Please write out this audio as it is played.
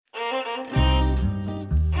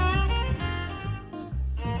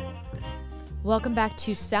Welcome back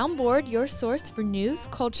to Soundboard, your source for news,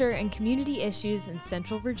 culture, and community issues in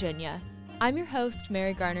Central Virginia. I'm your host,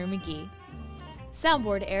 Mary Garner McGee.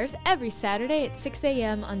 Soundboard airs every Saturday at 6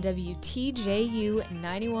 a.m. on WTJU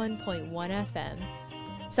 91.1 FM.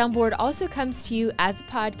 Soundboard also comes to you as a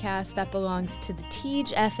podcast that belongs to the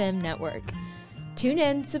TEJ FM network. Tune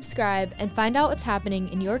in, subscribe, and find out what's happening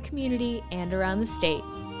in your community and around the state.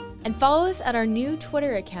 And follow us at our new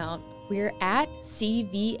Twitter account. We're at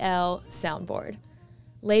CVL Soundboard.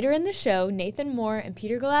 Later in the show, Nathan Moore and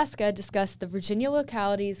Peter Galaska discuss the Virginia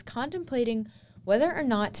localities contemplating whether or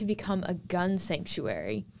not to become a gun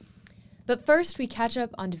sanctuary. But first, we catch up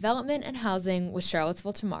on development and housing with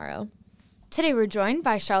Charlottesville Tomorrow. Today, we're joined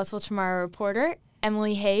by Charlottesville Tomorrow reporter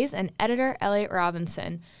Emily Hayes and editor Elliot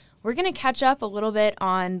Robinson. We're going to catch up a little bit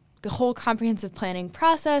on the whole comprehensive planning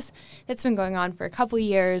process that's been going on for a couple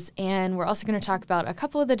years, and we're also going to talk about a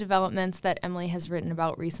couple of the developments that Emily has written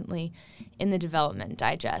about recently in the Development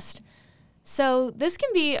Digest. So this can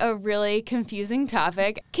be a really confusing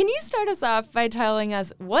topic. Can you start us off by telling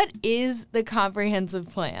us what is the comprehensive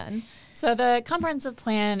plan? So the comprehensive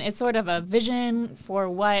plan is sort of a vision for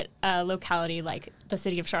what a locality like the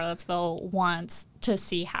city of Charlottesville wants to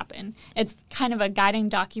see happen. It's kind of a guiding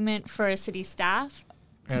document for city staff.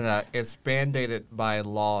 And it's mandated by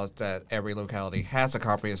laws that every locality has a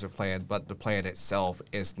comprehensive plan, but the plan itself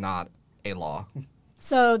is not a law.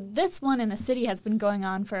 So this one in the city has been going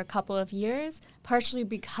on for a couple of years, partially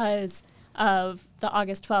because of the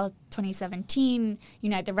August 12th, 2017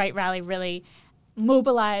 Unite the Right rally really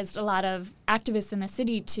mobilized a lot of activists in the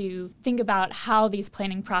city to think about how these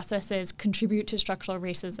planning processes contribute to structural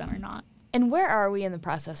racism or not. And where are we in the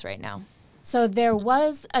process right now? So there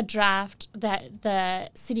was a draft that the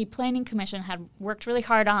City Planning Commission had worked really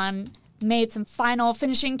hard on, made some final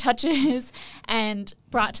finishing touches, and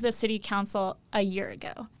brought to the City Council a year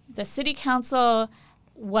ago. The City Council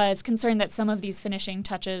was concerned that some of these finishing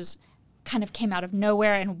touches kind of came out of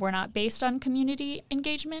nowhere and were not based on community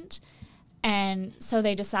engagement. And so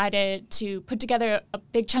they decided to put together a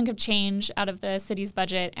big chunk of change out of the city's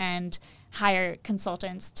budget and hire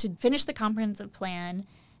consultants to finish the comprehensive plan,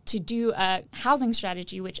 to do a housing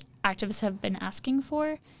strategy, which activists have been asking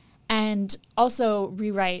for, and also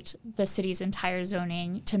rewrite the city's entire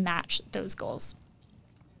zoning to match those goals.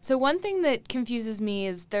 So one thing that confuses me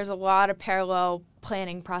is there's a lot of parallel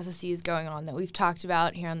planning processes going on that we've talked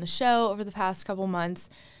about here on the show over the past couple months.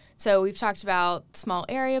 So we've talked about small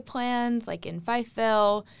area plans like in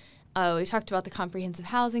Fifeville, we've talked about the comprehensive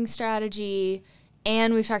housing strategy,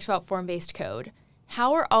 and we've talked about form-based code.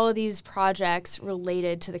 How are all of these projects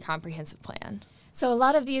related to the comprehensive plan? So a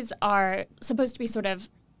lot of these are supposed to be sort of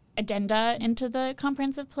addenda into the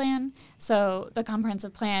comprehensive plan. So the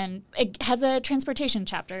comprehensive plan, it has a transportation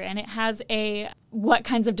chapter, and it has a what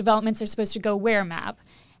kinds of developments are supposed to go where map.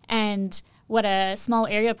 And what a small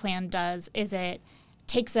area plan does is it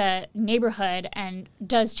takes a neighborhood and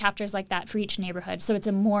does chapters like that for each neighborhood. So it's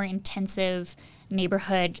a more intensive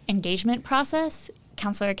neighborhood engagement process.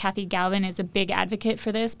 Councilor Kathy Galvin is a big advocate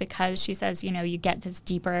for this because she says, you get this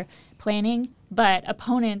deeper planning. But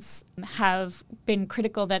opponents have been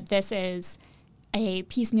critical that this is a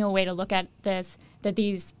piecemeal way to look at this, that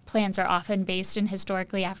these plans are often based in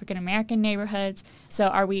historically African-American neighborhoods. So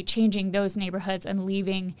are we changing those neighborhoods and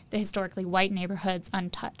leaving the historically white neighborhoods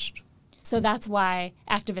untouched? So that's why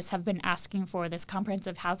activists have been asking for this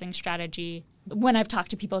comprehensive housing strategy. When I've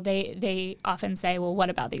talked to people, they often say, well,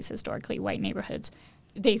 what about these historically white neighborhoods?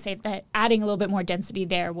 They say that adding a little bit more density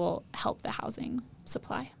there will help the housing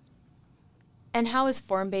supply. And how is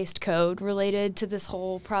form-based code related to this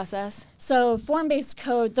whole process? So form-based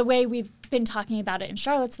code, the way we've been talking about it in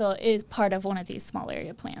Charlottesville, is part of one of these small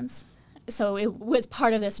area plans. So it was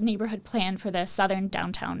part of this neighborhood plan for the southern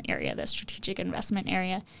downtown area, the strategic investment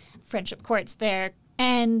area, Friendship Court's there.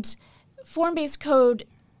 And form-based code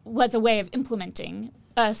was a way of implementing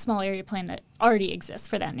a small area plan that already exists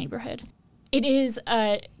for that neighborhood. It is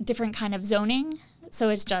a different kind of zoning, so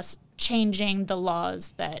it's just changing the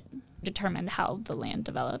laws that determine how the land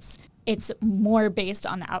develops. It's more based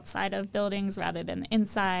on the outside of buildings rather than the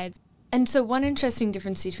inside. And so one interesting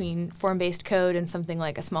difference between form-based code and something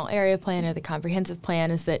like a small area plan or the comprehensive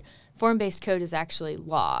plan is that form-based code is actually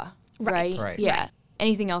law, right? Right. Yeah.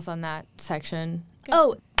 Anything else on that section?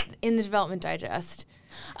 Oh, in the Development Digest.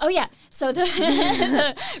 Oh, yeah. So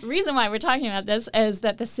the reason why we're talking about this is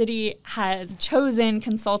that the city has chosen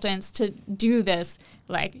consultants to do this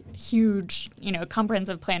huge,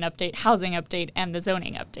 comprehensive plan update, housing update, and the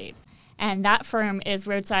zoning update. And that firm is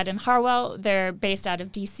Roadside and Harwell. They're based out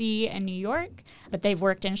of D.C. and New York, but they've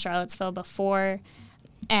worked in Charlottesville before.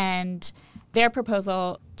 And Their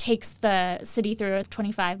proposal takes the city through a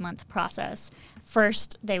 25-month process.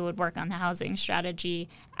 First, they would work on the housing strategy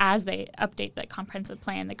as they update the comprehensive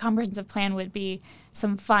plan. The comprehensive plan would be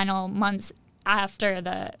some final months after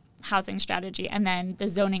the housing strategy, and then the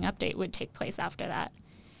zoning update would take place after that.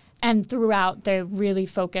 And throughout, they really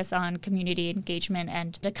focus on community engagement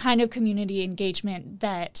and the kind of community engagement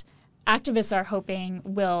that activists are hoping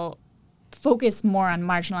will focus more on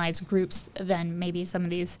marginalized groups than maybe some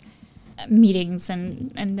of these meetings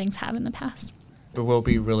and things have in the past. It will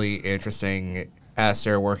be really interesting as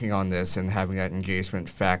they're working on this and having that engagement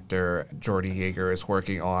factor. Jordy Yeager is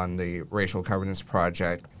working on the Racial Governance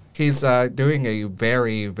Project. He's doing a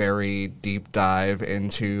very, very deep dive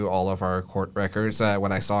into all of our court records.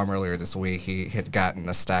 When I saw him earlier this week, he had gotten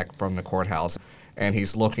a stack from the courthouse, and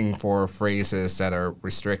he's looking for phrases that are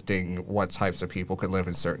restricting what types of people could live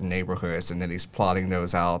in certain neighborhoods, and then he's plotting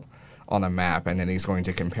those out on a map, and then he's going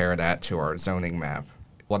to compare that to our zoning map.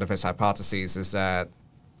 One of his hypotheses is that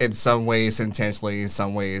in some ways intentionally, in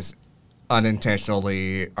some ways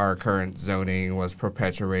unintentionally, our current zoning was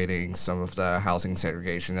perpetuating some of the housing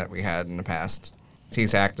segregation that we had in the past.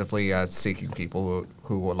 He's actively seeking people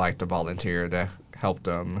who would like to volunteer to help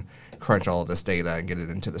them crunch all of this data and get it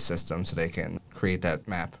into the system so they can create that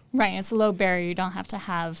map. Right, it's a low barrier. You don't have to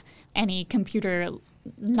have any computer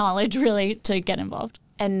knowledge, really, to get involved.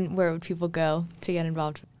 And where would people go to get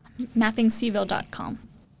involved? mappingcville.com.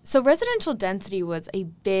 So residential density was a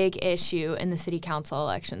big issue in the city council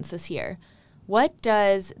elections this year. What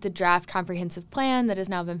does the draft comprehensive plan that has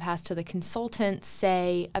now been passed to the consultant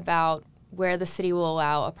say about where the city will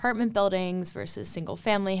allow apartment buildings versus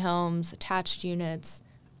single-family homes, attached units?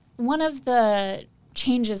 One of the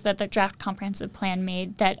changes that the draft comprehensive plan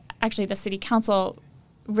made that actually the city council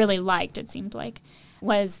really liked, it seemed like,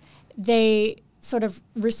 was they sort of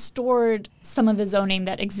restored some of the zoning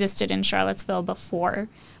that existed in Charlottesville before,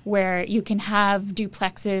 where you can have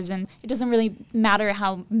duplexes and it doesn't really matter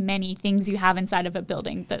how many things you have inside of a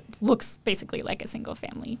building that looks basically like a single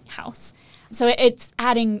family house. So it's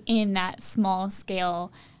adding in that small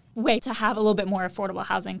scale way to have a little bit more affordable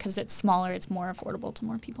housing because it's smaller, it's more affordable to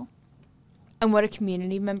more people. And what do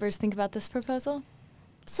community members think about this proposal?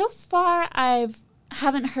 So far, I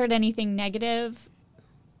haven't heard anything negative.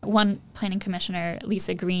 One planning commissioner,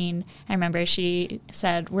 Lisa Green, I remember she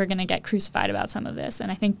said, we're going to get crucified about some of this.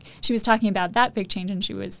 And I think she was talking about that big change, and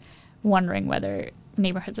she was wondering whether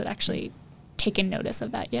neighborhoods had actually taken notice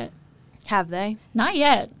of that yet. Have they? Not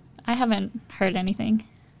yet. I haven't heard anything.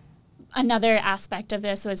 Another aspect of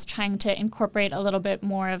this was trying to incorporate a little bit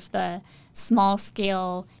more of the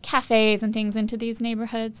small-scale cafes and things into these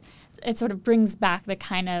neighborhoods. It sort of brings back the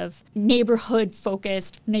kind of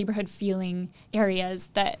neighborhood-focused, neighborhood-feeling areas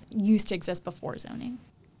that used to exist before zoning.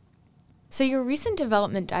 So your recent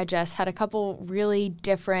development digest had a couple really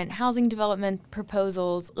different housing development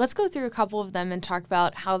proposals. Let's go through a couple of them and talk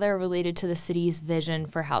about how they're related to the city's vision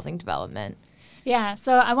for housing development. Yeah,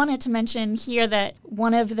 so I wanted to mention here that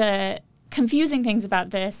one of the confusing things about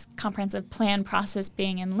this comprehensive plan process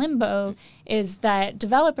being in limbo is that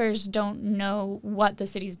developers don't know what the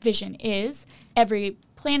city's vision is. Every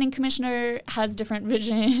planning commissioner has different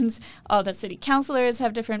visions. All the city councilors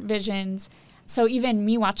have different visions. So even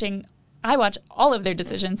me I watch all of their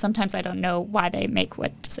decisions. Sometimes I don't know why they make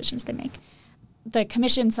what decisions they make. The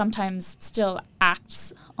commission sometimes still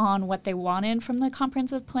acts on what they wanted from the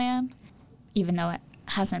comprehensive plan, even though it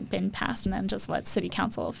hasn't been passed, and then just let city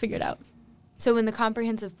council figure it out. So when the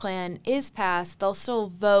comprehensive plan is passed, they'll still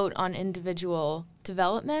vote on individual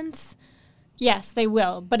developments? Yes, they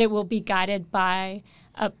will, but it will be guided by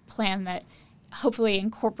a plan that hopefully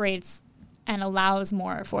incorporates and allows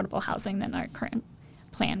more affordable housing than our current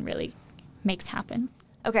plan really makes happen.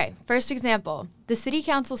 Okay, first example. The city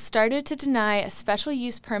council started to deny a special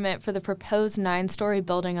use permit for the proposed 9-story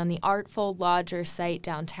building on the Artful Lodger site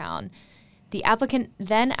downtown. The applicant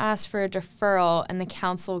then asked for a deferral, and the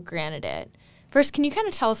council granted it. First, can you kind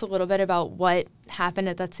of tell us a little bit about what happened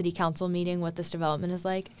at that city council meeting, what this development is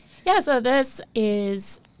like? Yeah, so this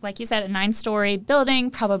is, like you said, a 9-story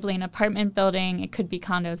building, probably an apartment building. It could be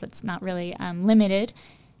condos. It's not really limited.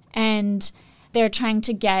 And they're trying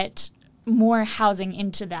to get more housing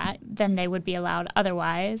into that than they would be allowed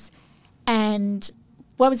otherwise. And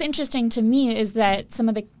what was interesting to me is that some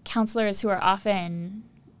of the councilors who often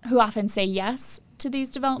say yes to these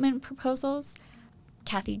development proposals,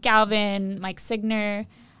 Kathy Galvin, Mike Signer,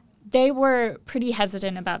 they were pretty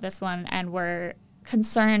hesitant about this one and were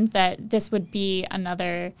concerned that this would be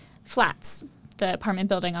another Flats, the apartment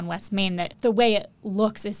building on West Main, that the way it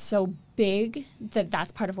looks is so big that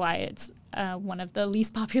that's part of why it's one of the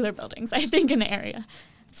least popular buildings, I think, in the area.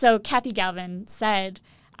 So Kathy Galvin said,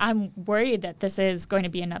 I'm worried that this is going to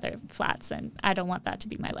be another Flats, and I don't want that to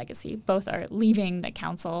be my legacy. Both are leaving the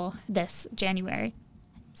council this January.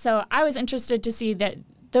 So I was interested to see that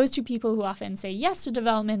those two people who often say yes to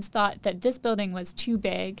developments thought that this building was too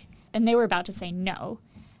big, and they were about to say no.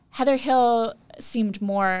 Heather Hill seemed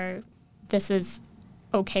more, this is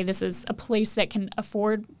okay, this is a place that can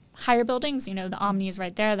afford higher buildings. You know, the Omni is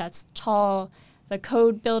right there. That's tall. The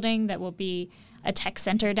Code building that will be a tech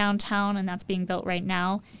center downtown, and that's being built right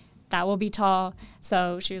now, that will be tall.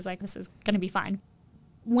 So she was like, this is going to be fine.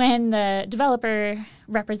 When the developer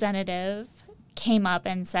representative came up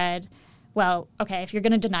and said, well, okay, if you're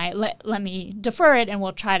going to deny it, let me defer it, and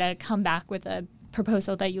we'll try to come back with a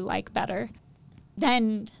proposal that you like better.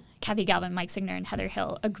 Then Kathy Galvin, Mike Signer, and Heather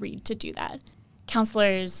Hill agreed to do that.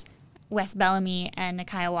 Councilors Wes Bellamy and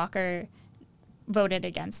Nakia Walker voted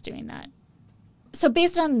against doing that. So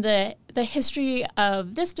based on the history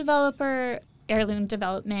of this developer, Heirloom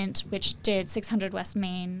Development, which did 600 West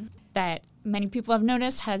Main, that many people have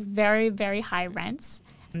noticed has very, very high rents.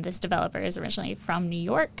 And this developer is originally from New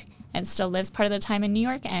York and still lives part of the time in New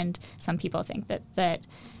York, and some people think that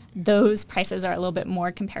those prices are a little bit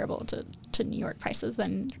more comparable to New York prices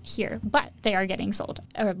than here, but they are getting sold,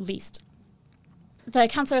 or leased. The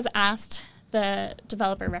councilors asked the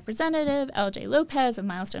developer representative, LJ Lopez of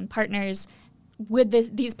Milestone Partners, would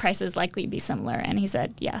these prices likely be similar? And he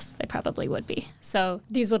said, yes, they probably would be. So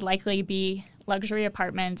these would likely be luxury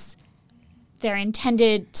apartments. They're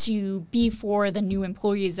intended to be for the new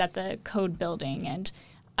employees at the Code building and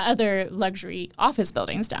other luxury office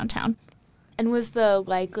buildings downtown. And was the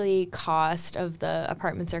likely cost of the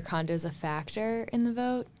apartments or condos a factor in the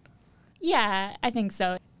vote? Yeah, I think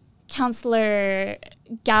so. Councilor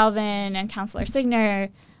Galvin and Councilor Signer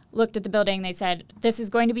looked at the building. They said, this is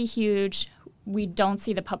going to be huge. We don't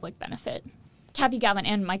see the public benefit. Kathy Galvin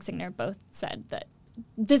and Mike Signer both said that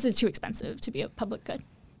this is too expensive to be a public good.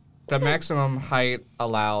 The maximum height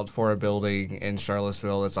allowed for a building in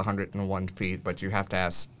Charlottesville is 101 feet, but you have to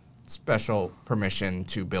ask special permission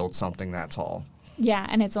to build something that tall. Yeah,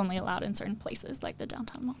 and it's only allowed in certain places like the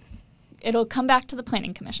downtown mall. It'll come back to the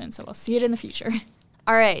Planning Commission, so we'll see it in the future.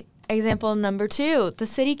 All right. Example number 2, the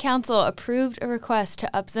City Council approved a request to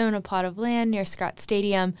upzone a plot of land near Scott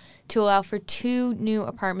Stadium to allow for 2 new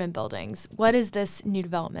apartment buildings. What is this new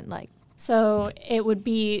development like? So it would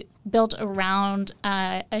be built around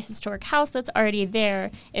a historic house that's already there.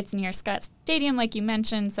 It's near Scott Stadium, like you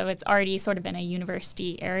mentioned, so it's already sort of in a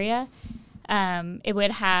university area. It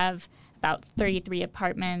would have about 33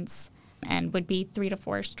 apartments and would be 3 to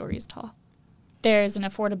 4 stories tall. There's an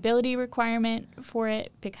affordability requirement for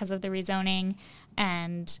it because of the rezoning,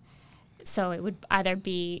 and so it would either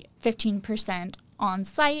be 15% on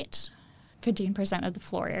site, 15% of the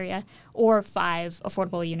floor area, or 5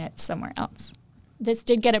 affordable units somewhere else. This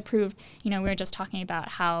did get approved. You know, we were just talking about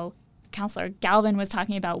how Councilor Galvin was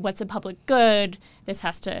talking about what's a public good. This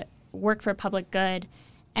has to work for public good.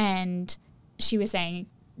 And she was saying,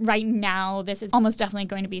 right now, this is almost definitely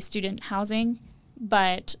going to be student housing.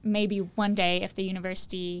 But maybe one day, if the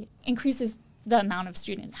university increases the amount of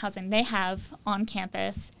student housing they have on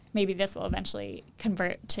campus, maybe this will eventually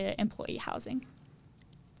convert to employee housing.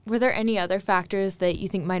 Were there any other factors that you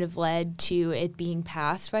think might have led to it being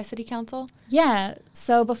passed by City Council? Yeah.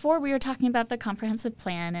 So before we were talking about the comprehensive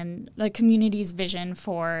plan and the community's vision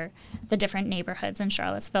for the different neighborhoods in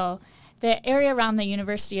Charlottesville, the area around the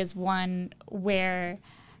university is one where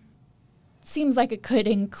seems like it could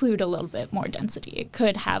include a little bit more density. It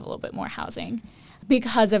could have a little bit more housing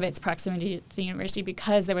because of its proximity to the university,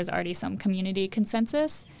 because there was already some community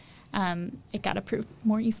consensus. It got approved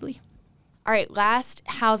more easily. All right, last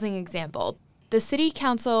housing example. The City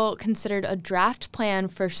Council considered a draft plan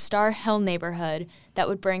for Star Hill neighborhood that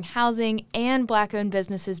would bring housing and Black-owned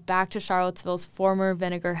businesses back to Charlottesville's former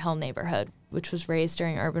Vinegar Hill neighborhood, which was raised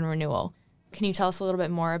during urban renewal. Can you tell us a little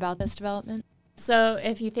bit more about this development? So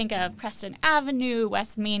if you think of Preston Avenue,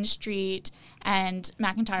 West Main Street, and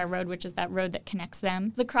McIntyre Road, which is that road that connects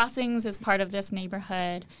them, the Crossings is part of this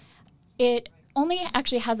neighborhood. It only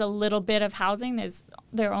actually has a little bit of housing.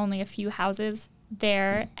 There are only a few houses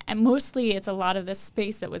there, and mostly it's a lot of this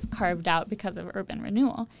space that was carved out because of urban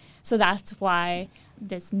renewal. So that's why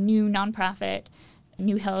this new nonprofit,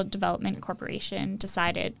 New Hill Development Corporation,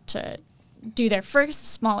 decided to do their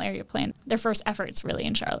first small area plan, their first efforts really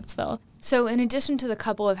in Charlottesville. So in addition to the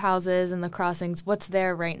couple of houses and the Crossings, what's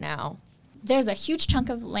there right now? There's a huge chunk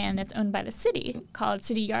of land that's owned by the city called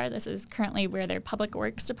City Yard. This is currently where their public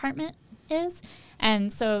works department is.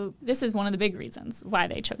 And so this is one of the big reasons why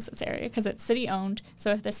they chose this area, because it's city owned.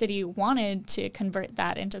 So if the city wanted to convert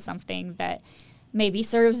that into something that maybe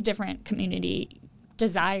serves different community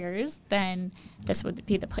desires, then this would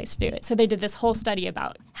be the place to do it. So they did this whole study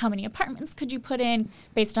about how many apartments could you put in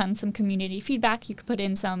based on some community feedback. You could put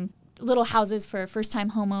in some little houses for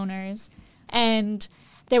first-time homeowners. And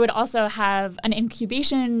they would also have an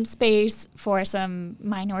incubation space for some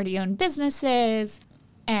minority-owned businesses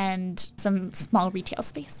and some small retail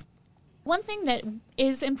space. One thing that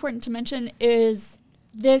is important to mention is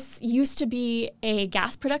this used to be a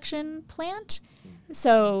gas production plant.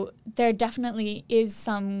 So there definitely is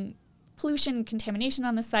some pollution, contamination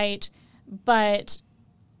on the site, but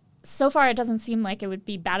so far it doesn't seem like it would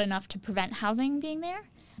be bad enough to prevent housing being there.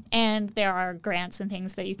 And there are grants and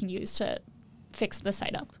things that you can use to fix the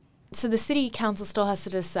site up. So the city council still has to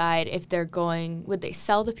decide if would they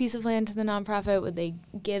sell the piece of land to the nonprofit? Would they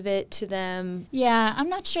give it to them? Yeah, I'm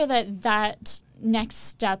not sure that next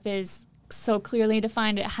step is so clearly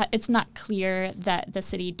defined. It's not clear that the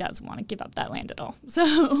city does want to give up that land at all.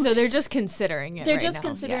 So they're just considering it. They're just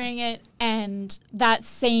considering it, and that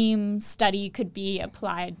same study could be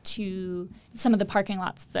applied to some of the parking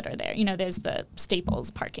lots that are there. There's the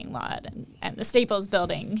Staples parking lot and the Staples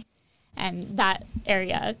building, and that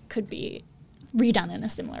area could be redone in a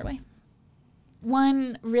similar way.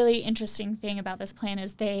 One really interesting thing about this plan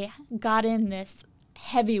is they got in this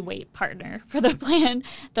heavyweight partner for the plan,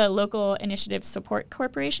 the Local Initiative Support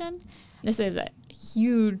Corporation. This is a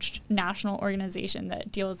huge national organization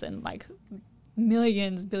that deals in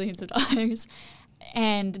billions of dollars.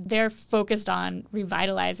 And they're focused on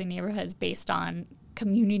revitalizing neighborhoods based on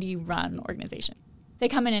community-run organization. They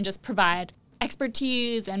come in and just provide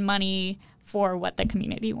expertise and money for what the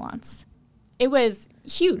community wants. It was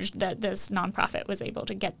huge that this nonprofit was able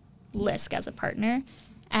to get LISC as a partner,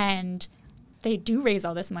 and they do raise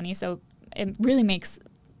all this money, so it really makes,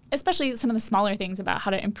 especially some of the smaller things about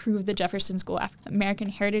how to improve the Jefferson School African American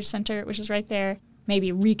Heritage Center, which is right there,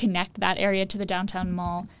 maybe reconnect that area to the downtown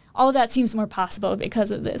mall. All of that seems more possible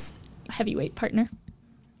because of this heavyweight partner.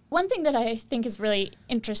 One thing that I think is really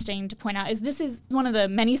interesting to point out is this is one of the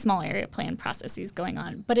many small area plan processes going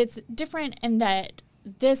on, but it's different in that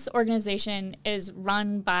this organization is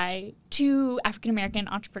run by two African-American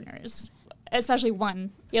entrepreneurs, especially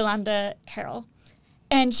one, Yolanda Harrell.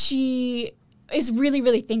 And she is really,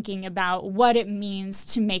 really thinking about what it means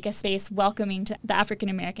to make a space welcoming to the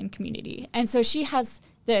African-American community. And so she has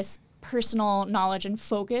this personal knowledge and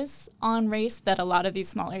focus on race that a lot of these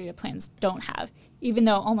small area plans don't have, even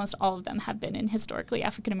though almost all of them have been in historically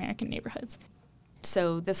African-American neighborhoods.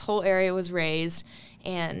 So this whole area was raised,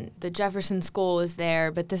 and the Jefferson School is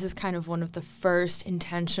there, but this is kind of one of the first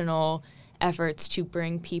intentional efforts to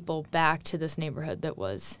bring people back to this neighborhood that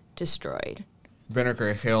was destroyed.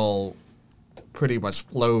 Vinegar Hill pretty much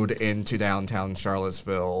flowed into downtown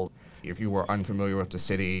Charlottesville. If you were unfamiliar with the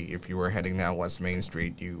city, if you were heading down West Main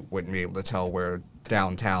Street, you wouldn't be able to tell where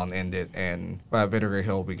downtown ended and Vinegar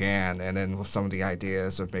Hill began. And then with some of the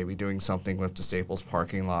ideas of maybe doing something with the Staples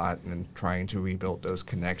parking lot and trying to rebuild those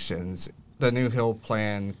connections, the New Hill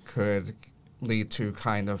plan could lead to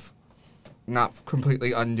kind of not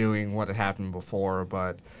completely undoing what had happened before,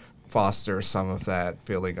 but foster some of that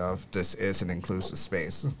feeling of this is an inclusive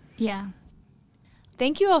space. Yeah.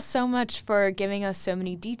 Thank you all so much for giving us so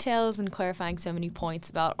many details and clarifying so many points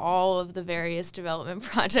about all of the various development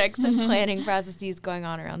projects and planning processes going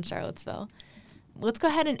on around Charlottesville. Let's go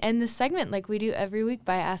ahead and end this segment like we do every week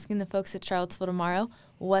by asking the folks at Charlottesville Tomorrow,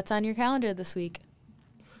 what's on your calendar this week?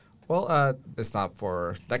 Well, it's not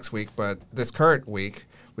for next week, but this current week,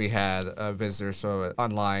 we had visitors from an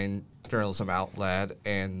online journalism outlet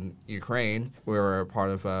in Ukraine. We were part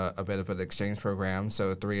of a bit of an exchange program,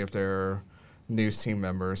 so 3 of their news team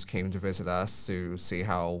members came to visit us to see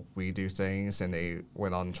how we do things, and they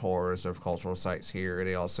went on tours of cultural sites here.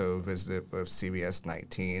 They also visited with CBS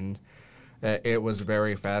 19. It was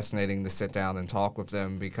very fascinating to sit down and talk with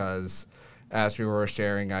them because as we were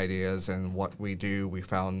sharing ideas and what we do, we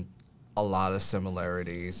found a lot of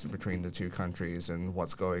similarities between the two countries and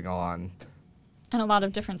what's going on. And a lot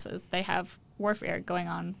of differences. They have warfare going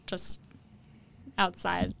on just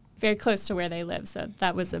outside, very close to where they live, so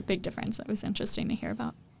that was a big difference. That was interesting to hear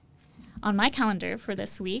about. On my calendar for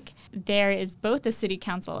this week, there is both a city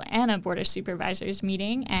council and a board of supervisors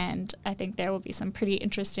meeting, and I think there will be some pretty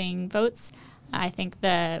interesting votes. I think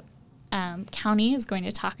the county is going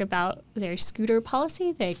to talk about their scooter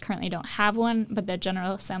policy. They currently don't have one, but the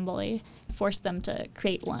General Assembly forced them to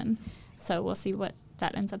create one, so we'll see what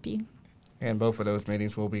that ends up being. And both of those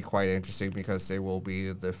meetings will be quite interesting because they will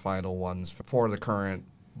be the final ones for the current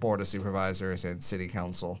Board of Supervisors and City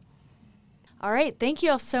Council. All right. Thank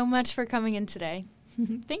you all so much for coming in today.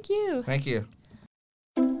 Thank you. Thank you.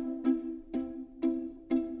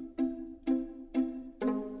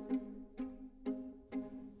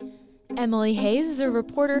 Emily Hayes is a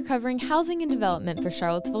reporter covering housing and development for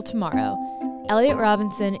Charlottesville Tomorrow. Elliot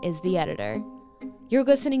Robinson is the editor. You're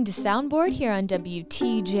listening to Soundboard here on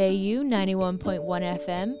WTJU 91.1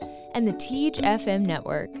 FM and the Teej FM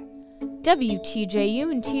network.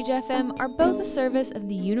 WTJU and Teej FM are both a service of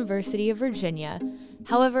the University of Virginia.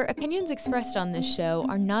 However, opinions expressed on this show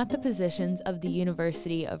are not the positions of the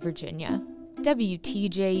University of Virginia.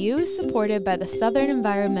 WTJU is supported by the Southern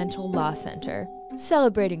Environmental Law Center,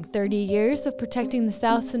 celebrating 30 years of protecting the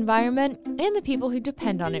South's environment and the people who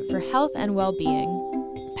depend on it for health and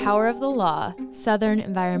well-being. Power of the Law, Southern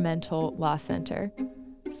Environmental Law Center.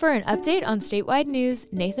 For an update on statewide news,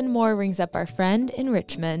 Nathan Moore rings up our friend in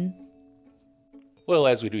Richmond. Well,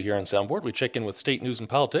 as we do here on Soundboard, we check in with state news and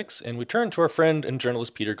politics, and we turn to our friend and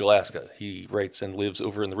journalist Peter Galaska. He writes and lives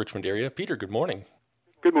over in the Richmond area. Peter, good morning.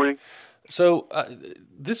 Good morning. So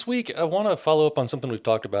this week, I want to follow up on something we've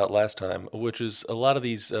talked about last time, which is a lot of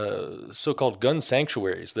these so-called gun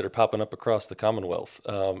sanctuaries that are popping up across the Commonwealth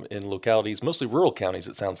in localities, mostly rural counties,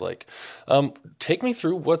 it sounds like. Take me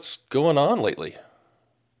through what's going on lately.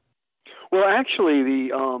 Well, actually, the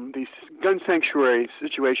gun sanctuary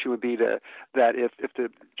situation would be that if the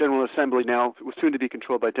General Assembly, now soon to be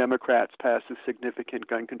controlled by Democrats, passes significant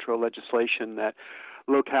gun control legislation, that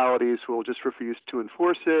localities will just refuse to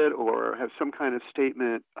enforce it or have some kind of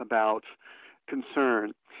statement about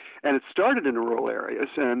concern. And it started in rural areas,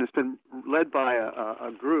 and it's been led by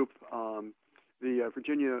a group, the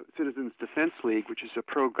Virginia Citizens Defense League, which is a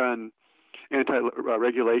pro-gun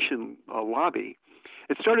anti-regulation lobby.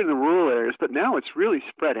 It started in the rural areas, but now it's really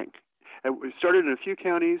spreading. It started in a few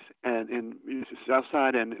counties and in the south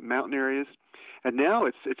side and mountain areas, and now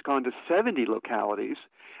it's gone to 70 localities,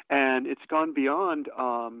 and it's gone beyond,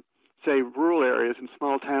 say, rural areas and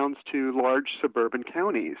small towns to large suburban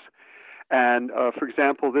counties. And, for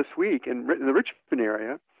example, this week in the Richmond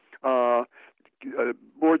area,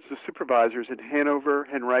 boards of supervisors in Hanover,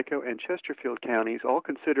 Henrico, and Chesterfield counties all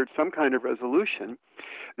considered some kind of resolution.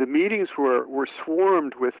 The meetings were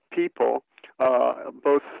swarmed with people,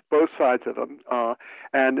 both sides of them,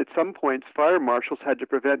 and at some points fire marshals had to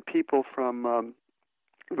prevent people from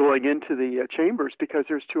going into the chambers because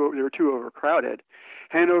they were too overcrowded.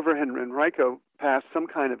 Hanover and Henrico passed some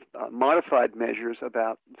kind of modified measures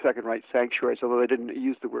about second right sanctuaries, although they didn't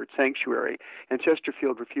use the word sanctuary, and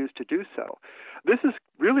Chesterfield refused to do so. This is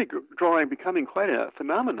really becoming quite a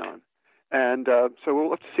phenomenon, and so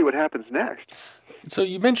we'll have to see what happens next. So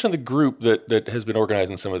you mentioned the group that has been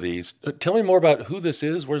organizing some of these. Tell me more about who this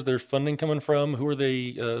is. Where's their funding coming from? Who are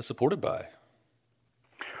they supported by?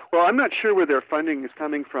 Well, I'm not sure where their funding is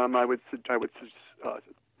coming from. I would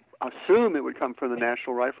assume it would come from the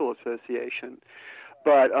National Rifle Association,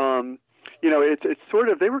 but it's sort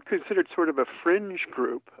of, they were considered sort of a fringe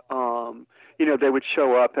group. They would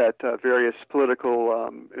show up at various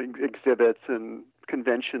political exhibits and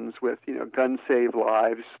conventions with "Gun Save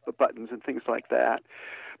Lives" buttons and things like that.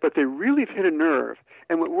 But they really have hit a nerve.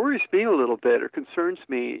 And what worries me a little bit, or concerns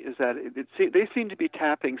me, is that they seem to be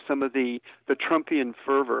tapping some of the Trumpian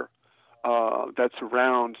fervor that's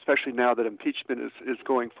around, especially now that impeachment is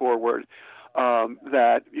going forward,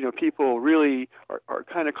 that people really are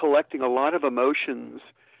kind of collecting a lot of emotions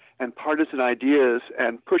and partisan ideas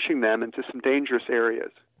and pushing them into some dangerous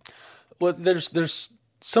areas. Well, there's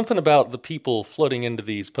something about the people flooding into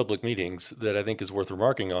these public meetings that I think is worth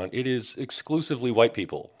remarking on. It is exclusively white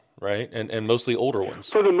people, right? And mostly older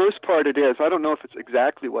ones. For the most part, it is. I don't know if it's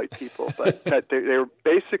exactly white people, but that they're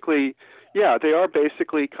basically, they are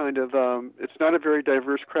basically kind of, it's not a very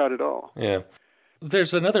diverse crowd at all. Yeah.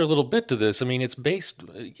 There's another little bit to this. I mean, it's based,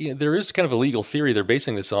 there is kind of a legal theory they're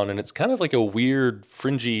basing this on, and it's kind of like a weird,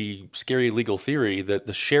 fringy, scary legal theory that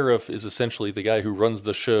the sheriff is essentially the guy who runs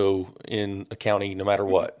the show in a county no matter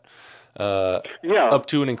what. Up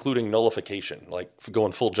to and including nullification, like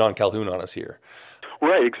going full John Calhoun on us here.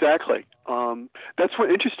 Right, exactly. That's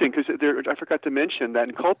what's interesting, because I forgot to mention that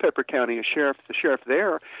in Culpeper County, the sheriff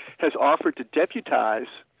there has offered to deputize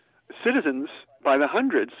citizens by the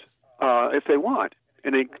hundreds if they want,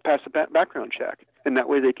 and they pass a background check, and that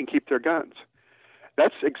way they can keep their guns.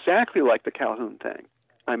 That's exactly like the Calhoun thing.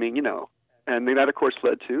 I mean, and that, of course,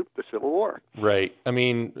 led to the Civil War. Right. I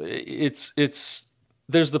mean, it's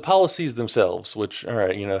there's the policies themselves, which, all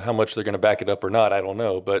right, how much they're going to back it up or not, I don't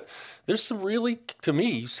know. But there's some really, to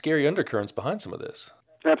me, scary undercurrents behind some of this.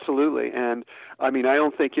 Absolutely. And, I mean, I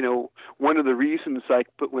don't think, one of the reasons, like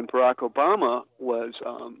when Barack Obama was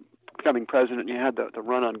becoming president, you had the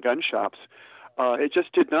run on gun shops, it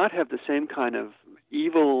just did not have the same kind of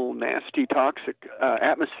evil, nasty, toxic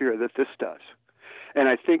atmosphere that this does. And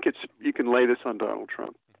I think you can lay this on Donald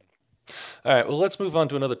Trump. All right, well, let's move on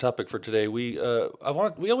to another topic for today. We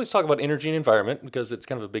always talk about energy and environment because it's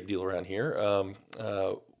kind of a big deal around here.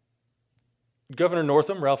 Governor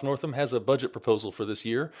Northam, Ralph Northam, has a budget proposal for this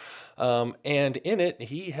year, and in it,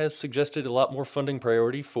 he has suggested a lot more funding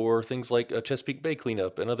priority for things like Chesapeake Bay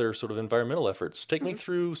cleanup and other sort of environmental efforts. Take me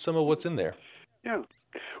through some of what's in there. Yeah.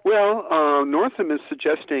 Well, Northam is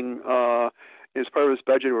suggesting, as part of his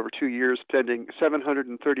budget over 2 years, spending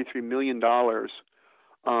 $733 million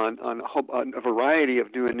on a variety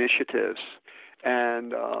of new initiatives.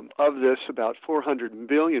 And of this, about $400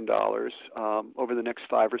 billion over the next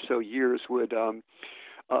 5 or so years would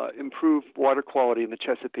improve water quality in the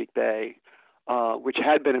Chesapeake Bay, which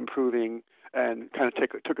had been improving and kind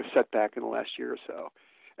of took a setback in the last year or so.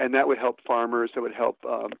 And that would help farmers. That would help,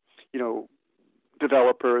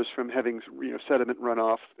 developers from having sediment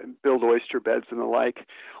runoff and build oyster beds and the like.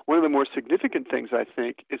 One of the more significant things, I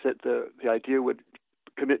think, is that the idea would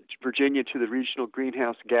commit Virginia to the Regional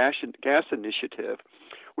Greenhouse Gas Initiative,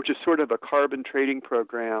 which is sort of a carbon trading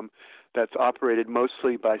program that's operated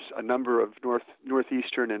mostly by a number of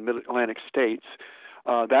northeastern and mid-Atlantic states.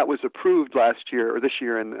 That was approved this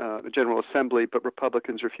year in the General Assembly, but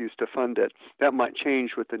Republicans refused to fund it. That might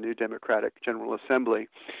change with the new Democratic General Assembly.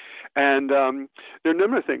 And there are a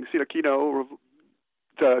number of things, the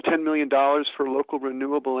 $10 million for local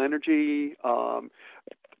renewable energy,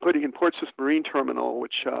 putting in Portsmouth Marine Terminal,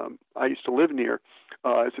 which I used to live near,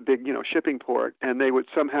 is a big, shipping port, and they would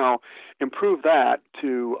somehow improve that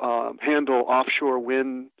to handle offshore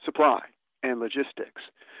wind supply and logistics.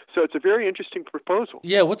 So it's a very interesting proposal.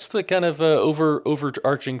 Yeah, what's the kind of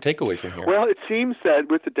overarching takeaway from here? Well, it seems that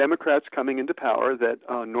with the Democrats coming into power, that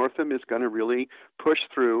Northam is going to really push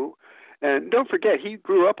through. And don't forget, he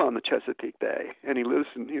grew up on the Chesapeake Bay, and he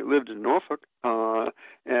lived in Norfolk,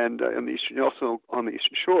 and also on the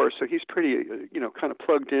Eastern Shore. So he's pretty, kind of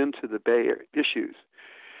plugged into the Bay issues.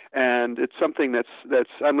 And it's something that's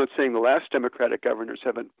I'm not saying the last Democratic governors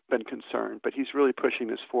haven't been concerned, but he's really pushing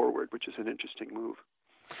this forward, which is an interesting move.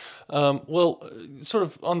 Well, sort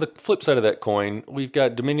of on the flip side of that coin, we've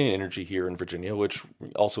got Dominion Energy here in Virginia, which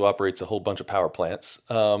also operates a whole bunch of power plants.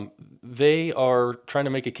 They are trying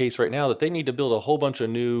to make a case right now that they need to build a whole bunch of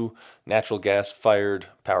new natural gas-fired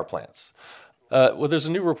power plants. Well, there's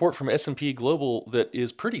a new report from S&P Global that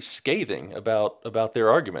is pretty scathing about their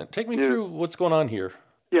argument. Take me through what's going on here.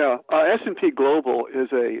 Yeah, S&P Global is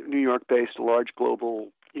a New York-based large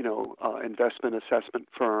global investment assessment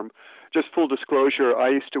firm. Just full disclosure, I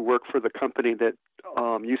used to work for the company that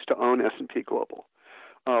used to own S&P Global,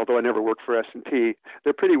 although I never worked for S&P.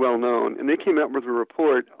 They're pretty well known, and they came out with a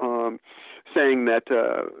report saying that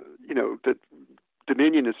that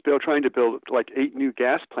Dominion is trying to build like 8 new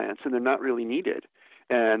gas plants, and they're not really needed,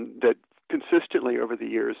 and that consistently over the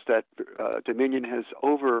years that Dominion has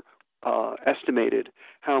estimated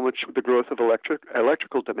how much the growth of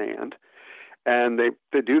electrical demand. And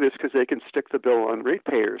they do this because they can stick the bill on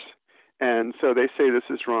ratepayers. And so they say this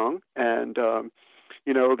is wrong. And,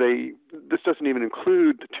 this doesn't even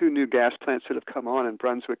include the 2 new gas plants that have come on in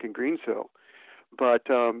Brunswick and Greensville. But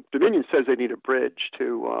Dominion says they need a bridge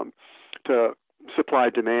to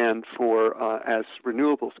supply demand for as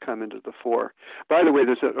renewables come into the fore. By the way,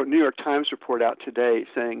 there's a New York Times report out today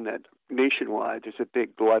saying that nationwide there's a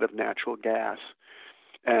big glut of natural gas.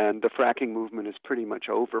 And the fracking movement is pretty much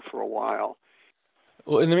over for a while.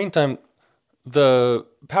 Well, in the meantime, the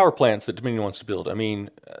power plants that Dominion wants to build,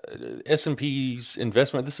 S&P's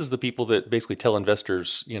investment, this is the people that basically tell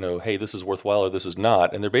investors, hey, this is worthwhile or this is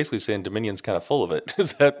not. And they're basically saying Dominion's kind of full of it.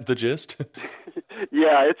 Is that the gist?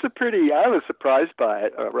 Yeah, I was surprised by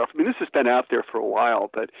it, Ralph. This has been out there for a while,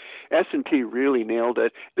 but S&P really nailed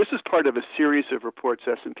it. This is part of a series of reports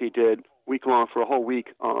S&P did week-long for a whole week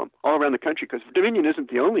all around the country, because Dominion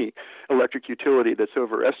isn't the only electric utility that's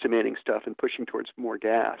overestimating stuff and pushing towards more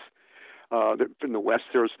gas. In the West,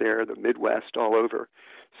 the Midwest, all over.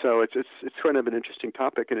 So it's kind of an interesting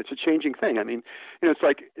topic, and it's a changing thing.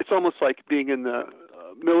 It's almost like being in the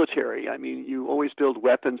military. You always build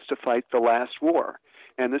weapons to fight the last war,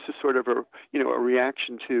 and this is sort of a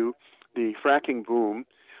reaction to the fracking boom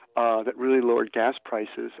that really lowered gas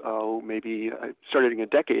prices. Maybe starting a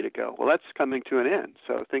decade ago. Well, that's coming to an end.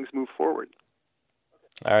 So things move forward.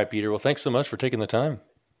 All right, Peter. Well, thanks so much for taking the time.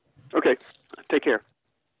 Okay. Take care.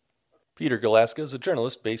 Peter Galaska is a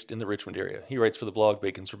journalist based in the Richmond area. He writes for the blog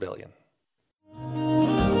Bacon's Rebellion.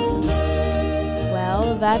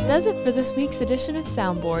 Well, that does it for this week's edition of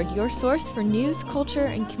Soundboard, your source for news, culture,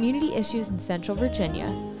 and community issues in Central Virginia.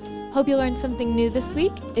 Hope you learned something new this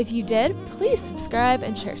week. If you did, please subscribe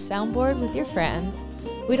and share Soundboard with your friends.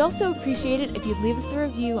 We'd also appreciate it if you'd leave us a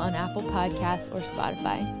review on Apple Podcasts or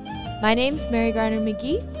Spotify. My name's Mary Garner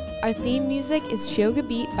McGee. Our theme music is Shoga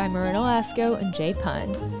Beat by Marin Olasco and Jay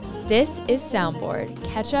Pun. This is Soundboard.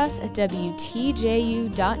 Catch us at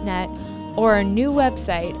WTJU.net or our new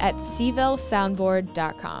website at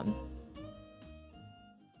cvelsoundboard.com.